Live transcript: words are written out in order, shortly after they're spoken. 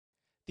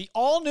The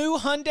all-new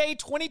Hyundai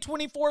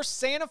 2024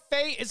 Santa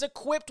Fe is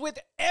equipped with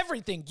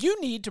everything you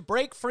need to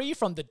break free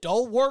from the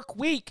dull work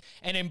week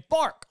and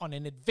embark on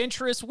an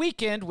adventurous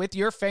weekend with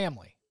your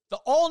family. The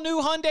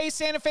all-new Hyundai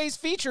Santa Fe's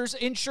features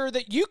ensure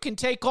that you can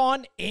take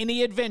on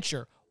any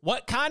adventure.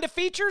 What kind of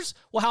features?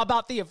 Well, how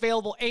about the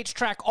available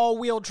H-Track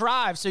all-wheel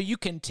drive so you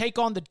can take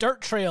on the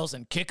dirt trails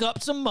and kick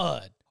up some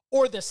mud?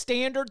 Or the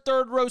standard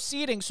third-row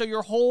seating so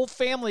your whole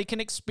family can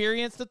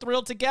experience the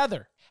thrill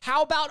together?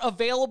 How about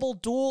available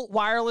dual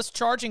wireless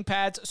charging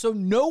pads so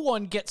no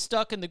one gets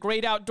stuck in the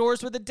great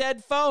outdoors with a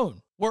dead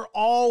phone? We're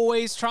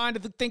always trying to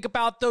think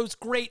about those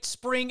great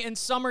spring and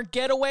summer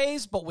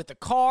getaways, but with a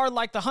car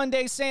like the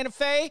Hyundai Santa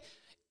Fe,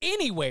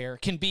 anywhere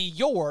can be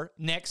your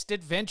next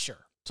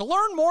adventure. To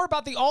learn more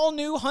about the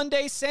all-new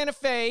Hyundai Santa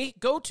Fe,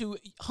 go to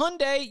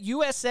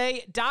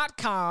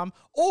HyundaiUSA.com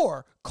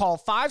or call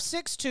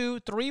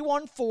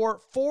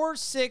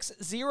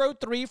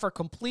 562-314-4603 for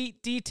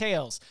complete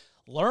details.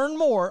 Learn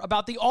more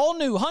about the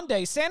all-new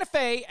Hyundai Santa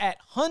Fe at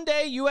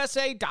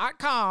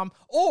HyundaiUSA.com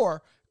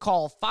or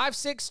call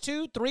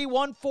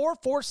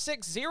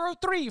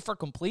 562-314-4603 for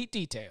complete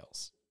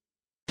details.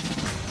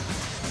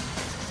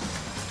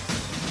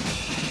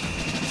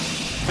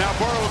 Now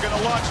Burrow going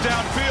to launch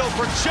downfield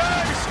for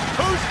Chase.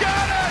 Who's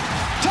got it?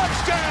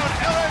 Touchdown,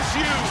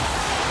 LSU.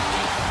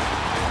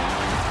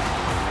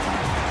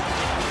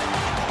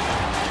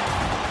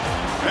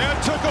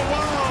 It took a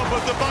while, but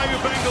the Bayou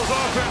Bengals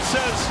offense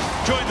says,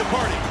 join the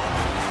party.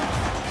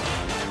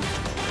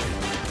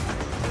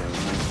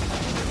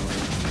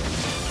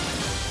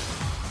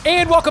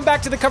 And welcome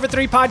back to the Cover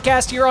 3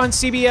 podcast here on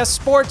CBS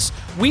Sports.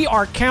 We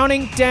are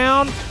counting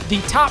down the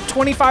top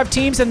 25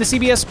 teams in the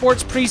CBS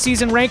Sports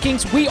preseason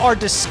rankings. We are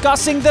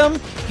discussing them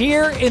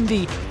here in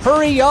the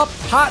Hurry Up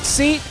Hot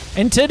Seat.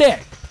 And today,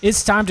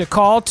 it's time to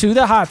call to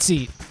the hot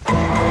seat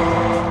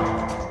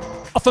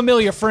a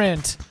familiar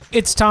friend.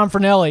 It's Tom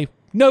Fornelli.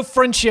 No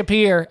friendship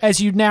here, as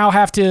you now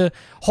have to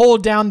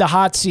hold down the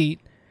hot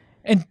seat.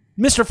 And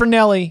Mr.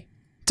 Fornelli,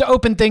 to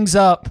open things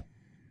up,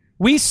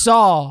 we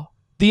saw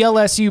the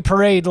LSU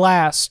parade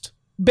last,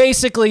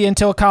 basically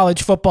until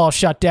college football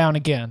shut down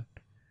again.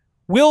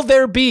 Will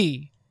there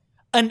be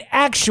an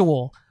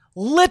actual,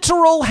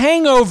 literal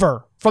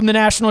hangover from the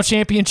national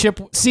championship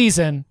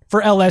season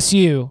for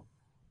LSU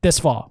this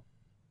fall?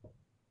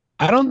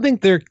 I don't think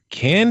there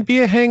can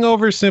be a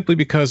hangover simply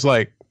because,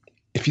 like,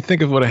 if you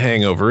think of what a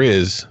hangover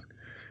is,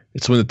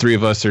 it's when the three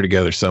of us are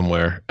together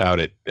somewhere out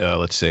at,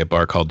 let's say, a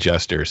bar called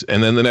Jester's.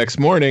 And then the next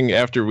morning,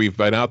 after we've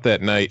been out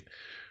that night,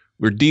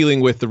 we're dealing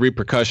with the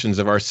repercussions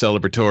of our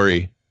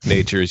celebratory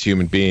nature as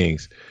human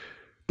beings.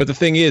 But the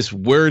thing is,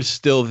 we're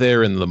still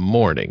there in the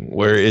morning.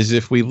 Whereas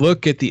if we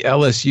look at the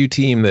LSU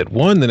team that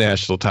won the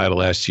national title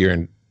last year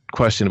and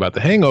question about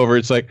the hangover,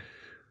 it's like,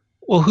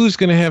 well, who's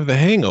going to have the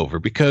hangover?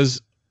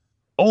 Because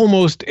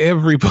almost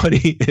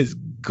everybody is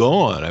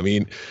gone. I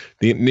mean,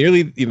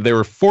 there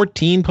were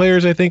 14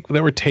 players, I think,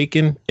 that were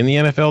taken in the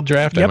NFL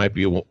draft.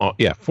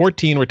 Yep.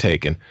 14 were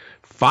taken.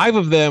 5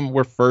 of them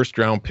were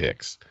first-round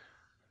picks.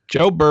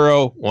 Joe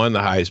Burrow won the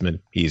Heisman.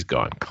 He's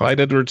gone. Clyde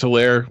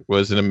Edwards-Helaire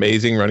was an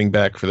amazing running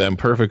back for them.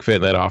 Perfect fit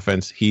in that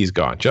offense. He's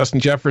gone.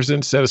 Justin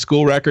Jefferson set a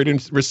school record in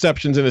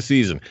receptions in a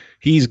season.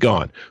 He's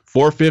gone.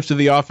 4/5 of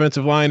the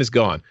offensive line is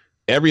gone.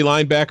 Every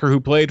linebacker who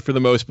played for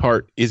the most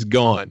part is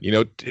gone.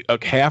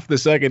 Half the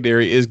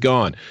secondary is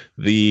gone.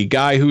 The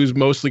guy who's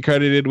mostly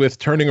credited with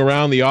turning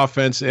around the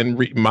offense and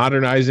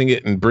modernizing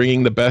it and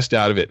bringing the best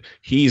out of it,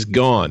 he's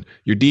gone.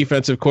 Your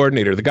defensive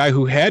coordinator, the guy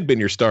who had been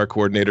your star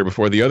coordinator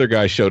before the other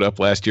guy showed up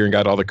last year and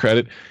got all the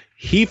credit,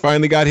 he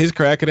finally got his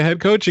crack at a head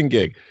coaching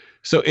gig.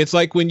 So it's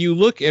like when you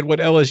look at what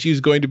LSU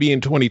is going to be in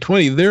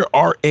 2020, there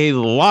are a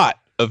lot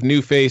of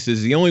new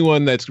faces. The only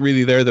one that's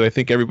really there that I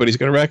think everybody's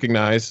going to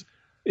recognize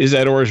is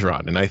Ed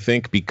Orgeron. And I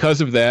think because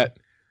of that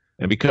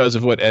and because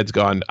of what Ed's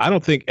gone, I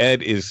don't think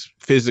Ed is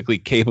physically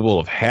capable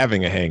of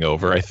having a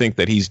hangover. I think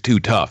that he's too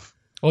tough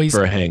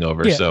for a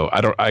hangover. Yeah. So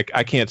I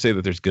can't say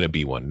that there's going to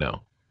be one.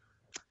 No.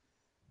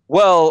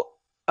 Well,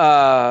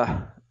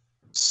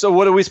 so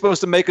what are we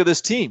supposed to make of this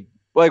team?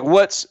 Like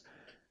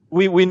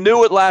we knew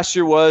what last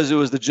year was. It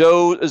was the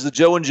Joe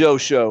and Joe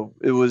show.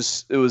 It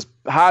was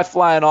high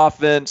flying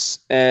offense,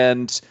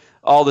 and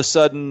all of a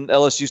sudden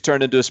LSU's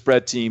turned into a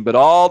spread team, but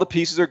all the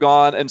pieces are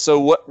gone. And so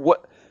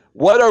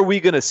what are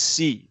we going to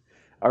see?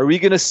 Are we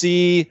going to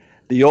see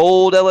the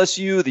old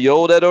LSU, the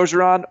old Ed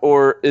Orgeron,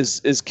 or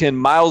can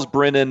Miles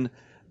Brennan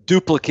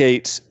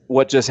duplicate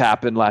what just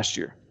happened last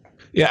year?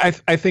 Yeah,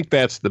 I think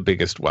that's the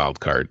biggest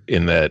wild card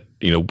in that,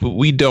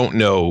 we don't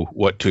know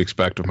what to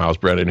expect of Miles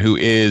Brennan, who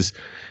is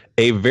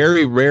a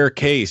very rare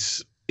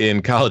case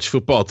in college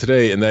football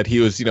today in that he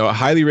was, a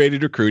highly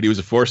rated recruit. He was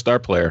a 4-star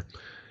player.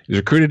 He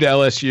was recruited to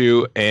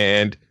LSU,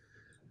 and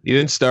he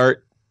didn't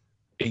start.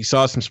 He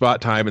saw some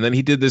spot time, and then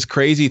he did this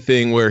crazy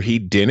thing where he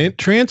didn't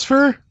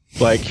transfer.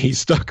 Like, he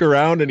stuck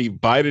around, and he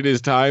bided his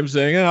time,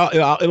 saying,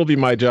 it'll be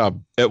my job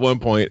at one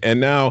point.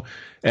 And now,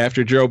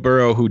 after Joe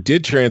Burrow, who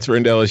did transfer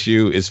into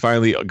LSU, is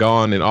finally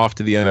gone and off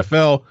to the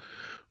NFL,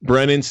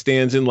 Brennan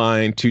stands in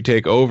line to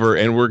take over,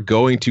 and we're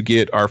going to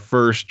get our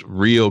first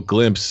real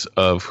glimpse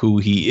of who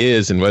he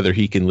is and whether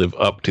he can live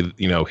up to,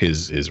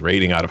 his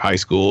rating out of high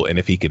school, and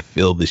if he could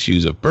fill the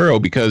shoes of Burrow.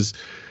 Because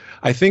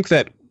I think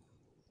that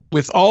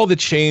with all the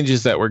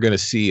changes that we're going to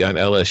see on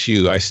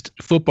LSU,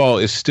 football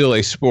is still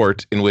a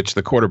sport in which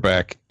the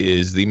quarterback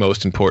is the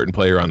most important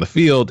player on the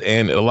field,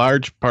 and a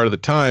large part of the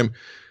time,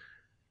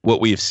 what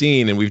we've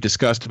seen and we've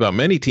discussed about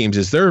many teams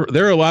is there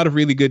are a lot of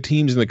really good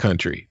teams in the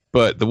country,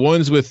 but the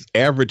ones with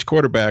average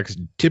quarterbacks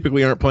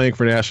typically aren't playing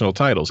for national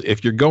titles.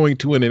 If you're going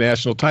to win a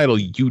national title,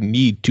 you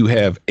need to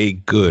have a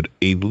good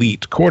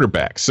elite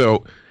quarterback.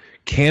 So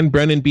can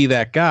Brennan be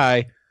that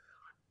guy?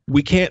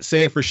 We can't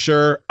say for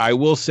sure. I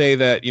will say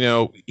that,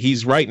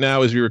 he's right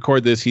now, as we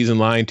record this, he's in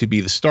line to be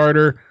the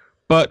starter.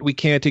 But we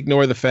can't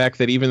ignore the fact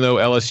that even though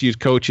LSU's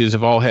coaches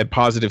have all had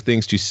positive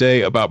things to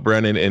say about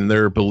Brennan and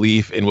their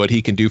belief in what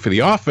he can do for the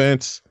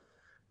offense,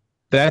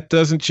 that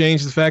doesn't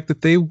change the fact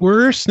that they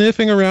were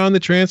sniffing around the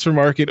transfer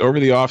market over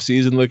the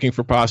offseason looking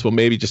for possible,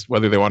 maybe just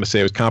whether they want to say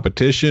it was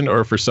competition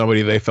or for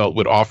somebody they felt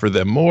would offer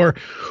them more.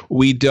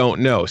 We don't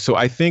know. So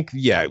I think,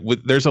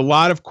 there's a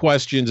lot of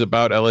questions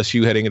about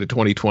LSU heading into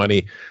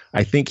 2020.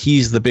 I think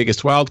he's the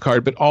biggest wild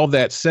card. But all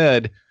that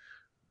said,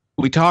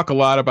 we talk a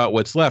lot about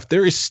what's left.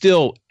 There is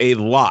still a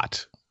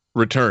lot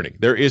returning.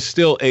 There is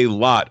still a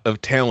lot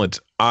of talent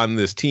on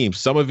this team.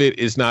 Some of it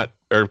is not,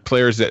 or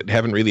players that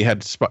haven't really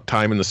had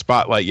time in the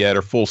spotlight yet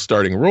or full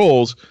starting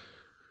roles,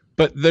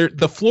 but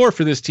the floor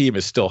for this team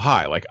is still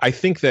high. Like, I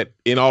think that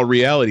in all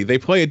reality, they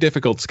play a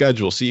difficult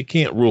schedule, so you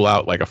can't rule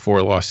out like a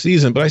 4-loss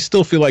season, but I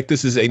still feel like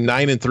this is a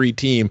 9-3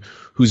 team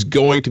who's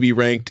going to be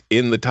ranked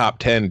in the top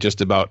 10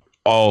 just about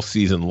all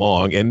season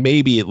long, and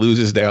maybe it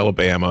loses to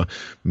Alabama,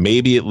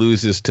 maybe it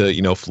loses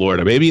to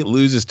Florida, maybe it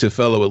loses to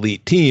fellow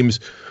elite teams,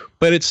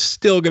 but it's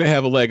still going to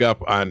have a leg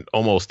up on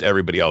almost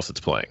everybody else that's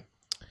playing.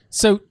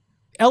 So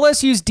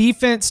LSU's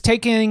defense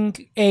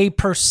taking a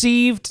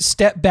perceived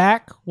step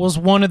back was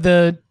one of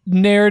the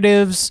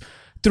narratives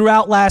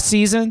throughout last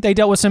season. They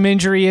dealt with some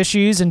injury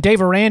issues, and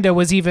Dave Aranda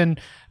was even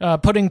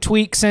putting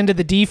tweaks into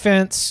the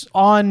defense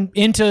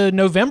into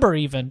November,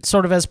 even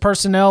sort of as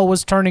personnel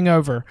was turning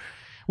over.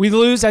 We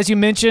lose, as you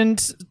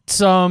mentioned,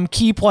 some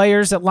key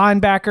players at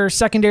linebacker.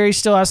 Secondary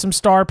still has some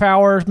star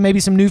power, maybe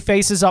some new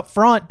faces up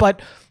front.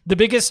 But the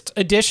biggest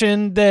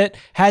addition that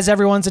has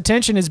everyone's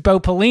attention is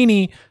Bo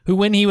Pelini, who,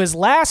 when he was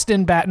last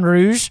in Baton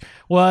Rouge,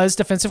 was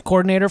defensive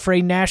coordinator for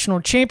a national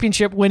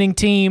championship winning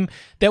team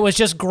that was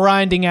just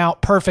grinding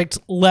out perfect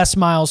Les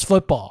Miles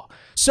football.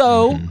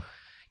 So,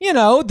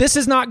 this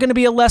is not going to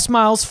be a Les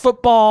Miles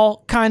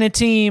football kind of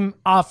team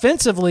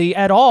offensively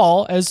at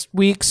all, as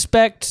we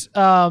expect.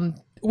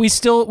 We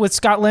still, with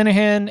Scott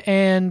Linehan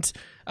and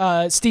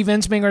Steve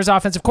Ensminger as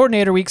offensive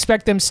coordinator, we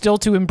expect them still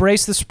to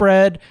embrace the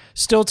spread,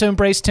 still to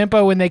embrace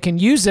tempo when they can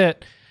use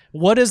it.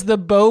 What does the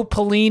Bo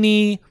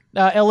Pelini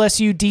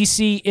LSU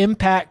DC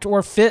impact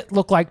or fit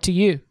look like to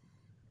you?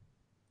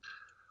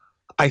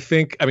 I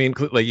think,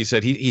 like you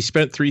said, he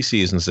spent 3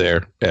 seasons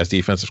there as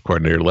defensive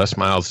coordinator. Les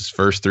Miles, his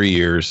first 3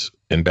 years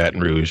in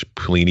Baton Rouge.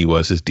 Pelini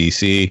was his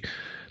DC.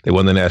 They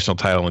won the national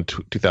title in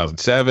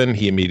 2007.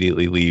 He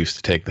immediately leaves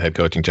to take the head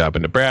coaching job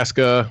in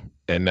Nebraska.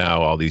 And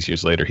now, all these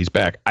years later, he's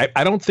back.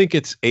 I don't think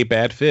it's a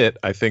bad fit.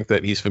 I think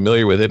that he's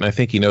familiar with it, and I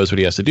think he knows what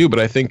he has to do. But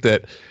I think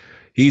that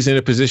he's in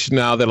a position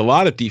now that a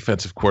lot of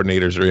defensive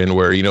coordinators are in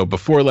where,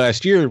 before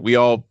last year, we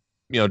all,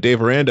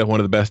 Dave Aranda, one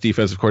of the best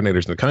defensive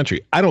coordinators in the country.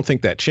 I don't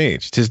think that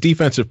changed. His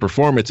defensive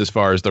performance as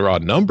far as the raw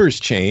numbers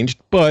changed,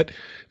 but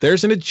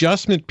there's an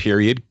adjustment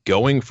period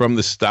going from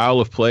the style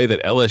of play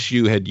that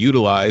LSU had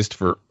utilized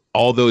for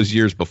all those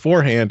years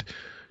beforehand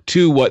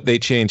to what they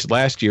changed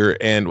last year.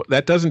 And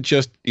that doesn't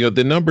just,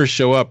 the numbers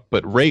show up,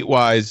 but rate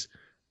wise,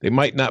 they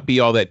might not be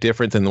all that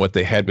different than what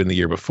they had been the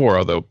year before,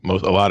 although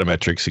a lot of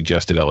metrics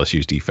suggested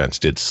LSU's defense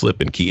did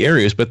slip in key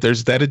areas, but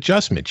there's that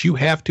adjustment. You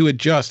have to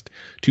adjust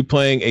to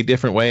playing a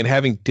different way and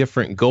having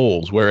different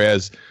goals.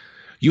 Whereas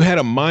you had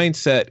a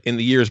mindset in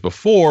the years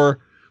before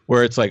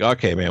where it's like,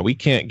 okay, man, we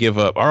can't give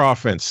up. Our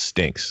offense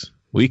stinks.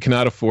 We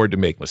cannot afford to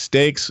make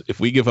mistakes.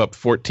 If we give up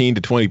 14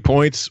 to 20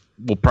 points,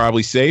 we'll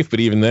probably safe, but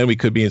even then we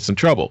could be in some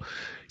trouble.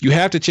 You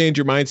have to change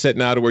your mindset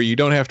now to where you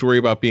don't have to worry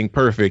about being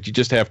perfect. You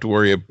just have to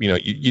worry,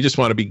 you just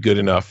want to be good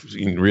enough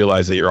and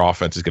realize that your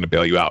offense is going to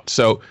bail you out.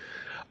 So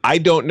I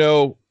don't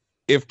know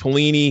if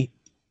Pelini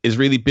has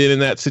really been in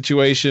that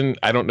situation.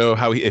 I don't know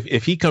how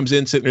if he comes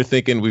in sitting there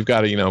thinking we've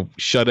got to,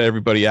 shut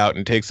everybody out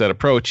and takes that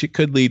approach, it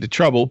could lead to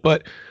trouble.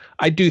 But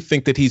I do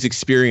think that he's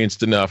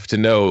experienced enough to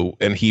know,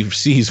 and he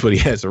sees what he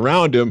has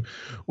around him,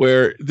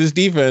 where this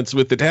defense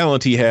with the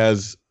talent he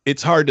has,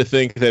 it's hard to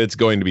think that it's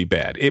going to be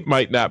bad. It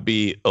might not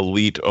be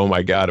elite, oh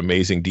my God,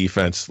 amazing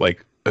defense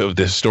like of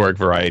the historic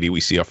variety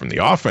we see from the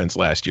offense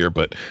last year,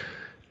 but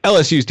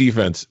LSU's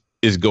defense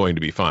is going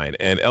to be fine,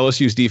 and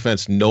LSU's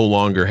defense no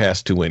longer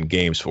has to win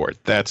games for it.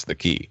 That's the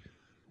key.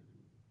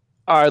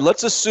 All right,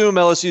 let's assume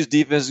LSU's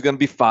defense is going to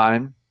be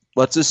fine.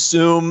 Let's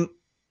assume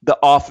the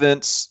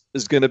offense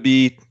is going to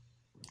be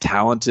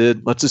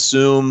talented. Let's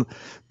assume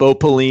Bo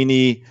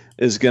Pelini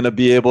is going to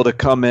be able to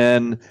come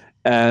in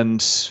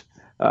and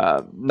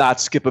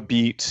not skip a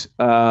beat.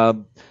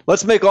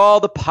 Let's make all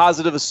the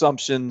positive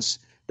assumptions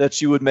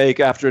that you would make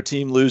after a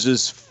team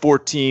loses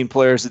 14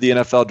 players at the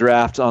NFL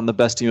draft on the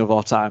best team of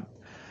all time.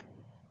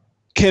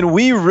 Can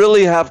we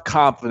really have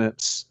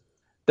confidence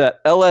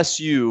that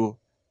LSU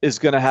is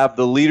going to have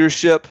the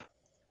leadership,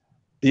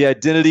 the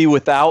identity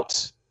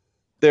without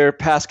their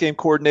pass game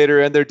coordinator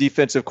and their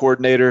defensive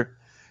coordinator,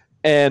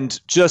 and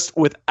just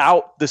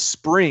without the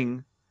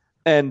spring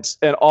and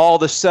all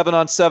the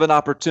 7-on-7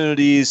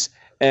 opportunities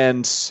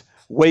and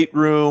weight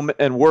room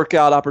and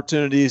workout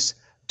opportunities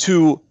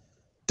to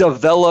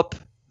develop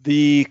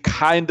the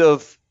kind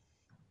of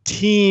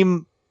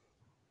team,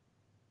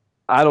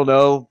 I don't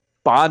know,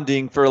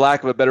 bonding, for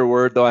lack of a better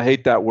word, though I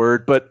hate that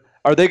word, but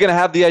are they going to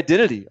have the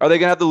identity? Are they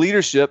going to have the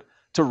leadership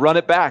to run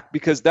it back?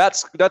 Because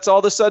that's all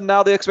of a sudden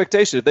now the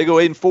expectation. If they go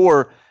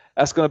 8-4,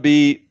 that's going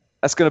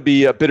to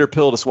be a bitter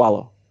pill to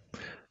swallow.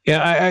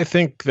 Yeah, I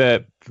think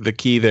that the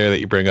key there that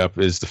you bring up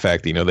is the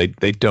fact that,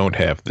 they don't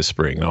have the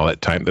spring and all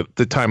that time.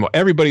 The time,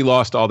 everybody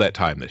lost all that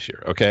time this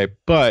year, okay?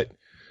 But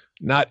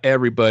not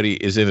everybody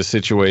is in a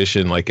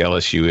situation like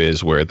LSU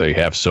is where they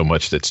have so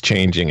much that's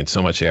changing and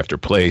so much they have to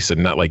replace,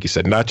 and not, like you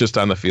said, not just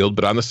on the field,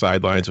 but on the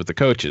sidelines with the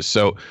coaches.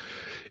 So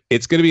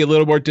it's going to be a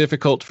little more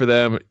difficult for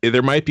them.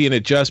 There might be an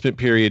adjustment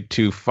period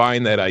to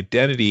find that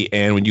identity.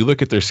 And when you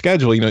look at their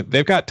schedule,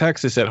 they've got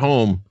Texas at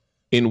home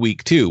in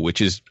week 2,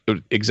 which is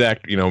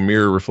exact,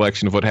 mirror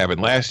reflection of what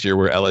happened last year,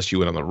 where LSU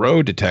went on the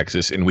road to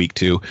Texas in week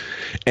 2.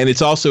 And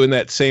it's also in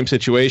that same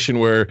situation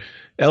where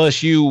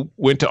LSU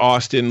went to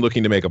Austin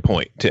looking to make a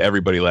point to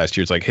everybody last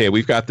year. It's like, hey,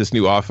 we've got this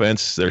new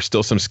offense. There's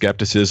still some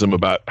skepticism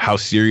about how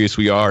serious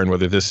we are and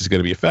whether this is going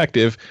to be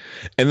effective.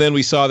 And then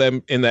we saw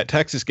them in that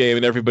Texas game,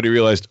 and everybody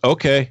realized,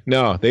 okay,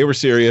 no, they were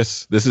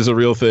serious. This is a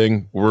real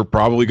thing. We're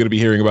probably going to be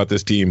hearing about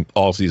this team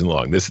all season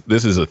long. This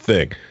is a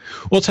thing.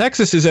 Well,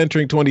 Texas is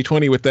entering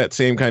 2020 with that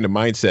same kind of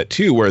mindset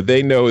too, where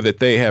they know that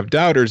they have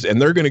doubters, and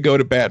they're going to go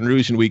to Baton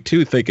Rouge in week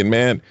 2 thinking,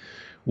 man,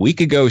 we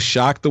could go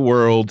shock the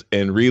world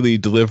and really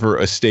deliver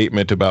a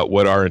statement about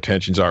what our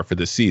intentions are for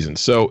this season.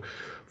 So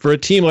for a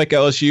team like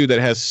LSU that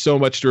has so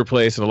much to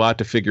replace and a lot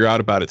to figure out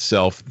about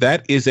itself,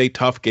 that is a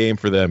tough game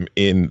for them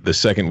in the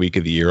second week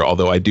of the year,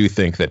 although I do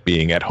think that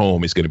being at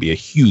home is going to be a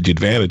huge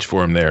advantage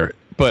for them there.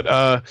 But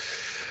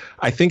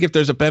I think if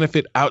there's a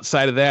benefit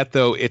outside of that,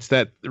 though, it's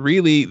that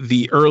really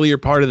the earlier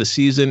part of the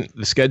season,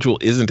 the schedule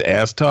isn't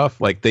as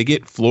tough. Like, they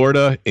get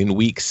Florida in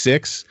week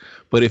 6.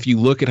 But if you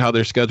look at how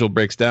their schedule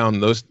breaks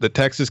down, the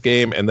Texas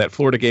game and that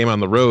Florida game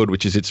on the road,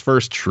 which is its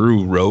first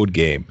true road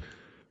game,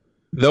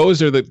 those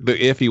are the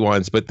iffy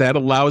ones. But that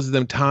allows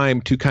them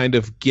time to kind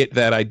of get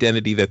that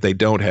identity that they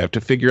don't have,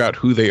 to figure out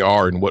who they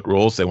are and what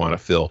roles they want to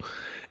fill.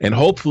 And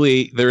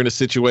hopefully they're in a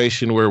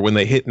situation where when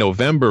they hit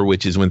November,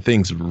 which is when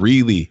things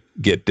really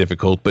get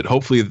difficult, but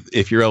hopefully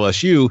if you're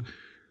LSU,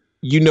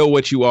 you know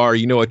what you are,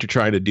 you know what you're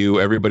trying to do.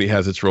 Everybody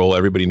has its role.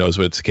 Everybody knows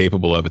what it's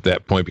capable of at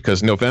that point,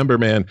 because November,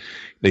 man,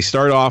 they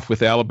start off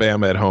with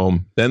Alabama at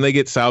home. Then they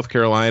get South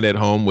Carolina at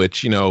home,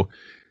 which,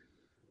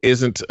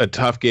 isn't a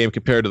tough game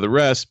compared to the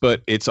rest,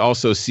 but it's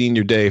also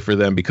senior day for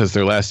them because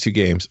their last 2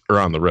 games are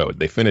on the road.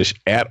 They finish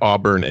at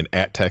Auburn and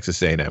at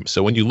Texas A&M.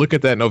 So when you look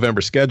at that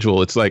November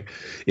schedule, it's like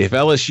if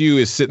LSU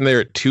is sitting there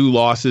at 2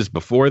 losses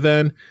before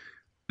then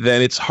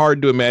it's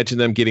hard to imagine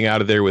them getting out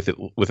of there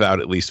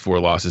without at least 4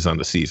 losses on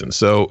the season.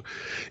 So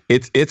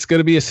it's going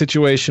to be a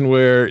situation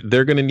where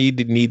they're going to need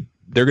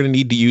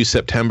to use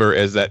September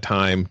as that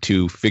time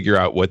to figure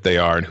out what they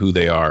are and who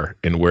they are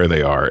and where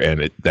they are.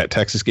 And that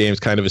Texas game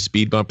is kind of a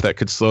speed bump that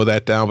could slow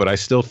that down. But I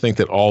still think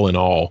that all in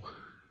all,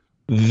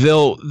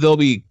 they'll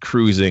be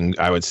cruising,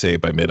 I would say,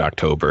 by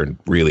mid-October and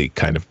really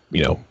kind of,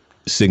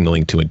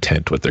 signaling to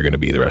intent what they're going to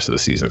be the rest of the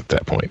season at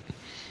that point.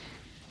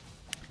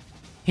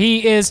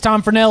 He is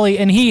Tom Fornelli,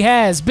 and he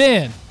has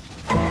been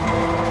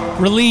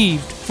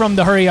relieved from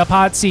the Hurry Up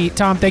Hot Seat.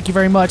 Tom, thank you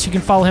very much. You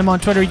can follow him on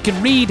Twitter. You can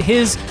read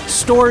his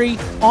story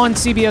on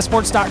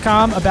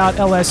CBSSports.com about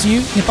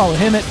LSU. You can follow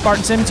him at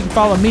Barton Simmons. You can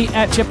follow me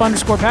at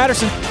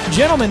Chip_Patterson.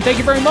 Gentlemen, thank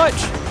you very much.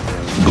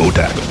 Go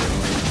Tackle.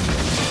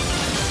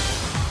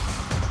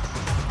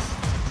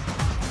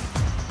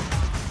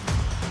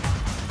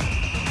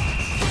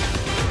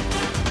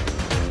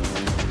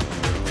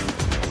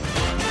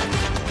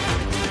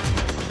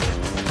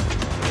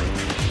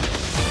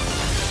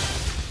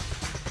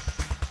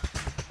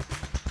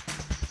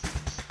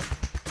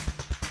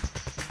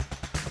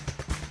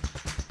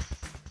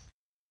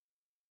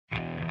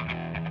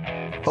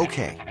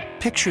 Okay,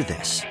 picture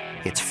this.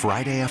 It's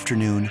Friday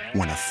afternoon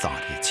when a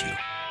thought hits you.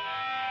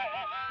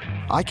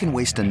 I can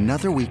waste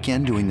another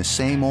weekend doing the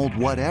same old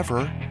whatever,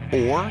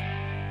 or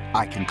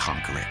I can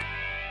conquer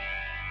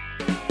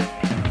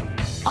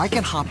it. I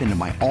can hop into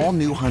my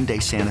all-new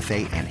Hyundai Santa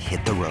Fe and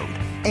hit the road.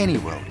 Any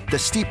road. The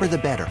steeper, the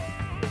better.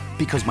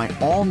 Because my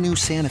all-new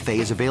Santa Fe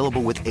is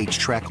available with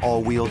H-Track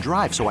all-wheel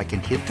drive, so I can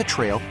hit the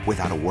trail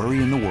without a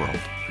worry in the world.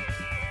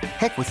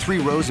 Heck, with 3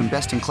 rows and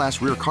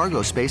best-in-class rear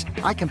cargo space,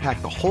 I can pack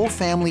the whole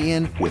family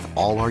in with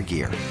all our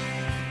gear.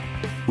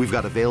 We've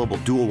got available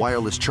dual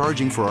wireless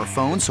charging for our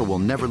phones, so we'll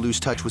never lose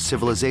touch with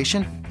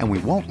civilization, and we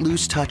won't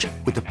lose touch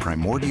with the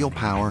primordial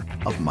power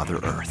of Mother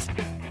Earth.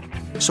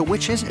 So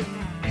which is it?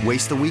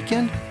 Waste the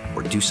weekend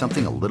or do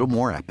something a little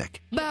more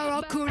epic?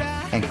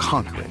 And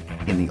conquer it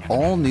in the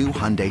all-new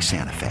Hyundai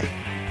Santa Fe.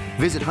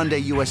 Visit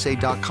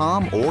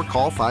HyundaiUSA.com or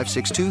call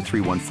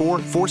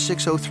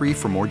 562-314-4603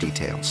 for more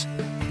details.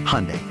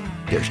 Hyundai,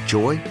 there's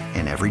joy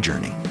in every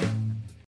journey.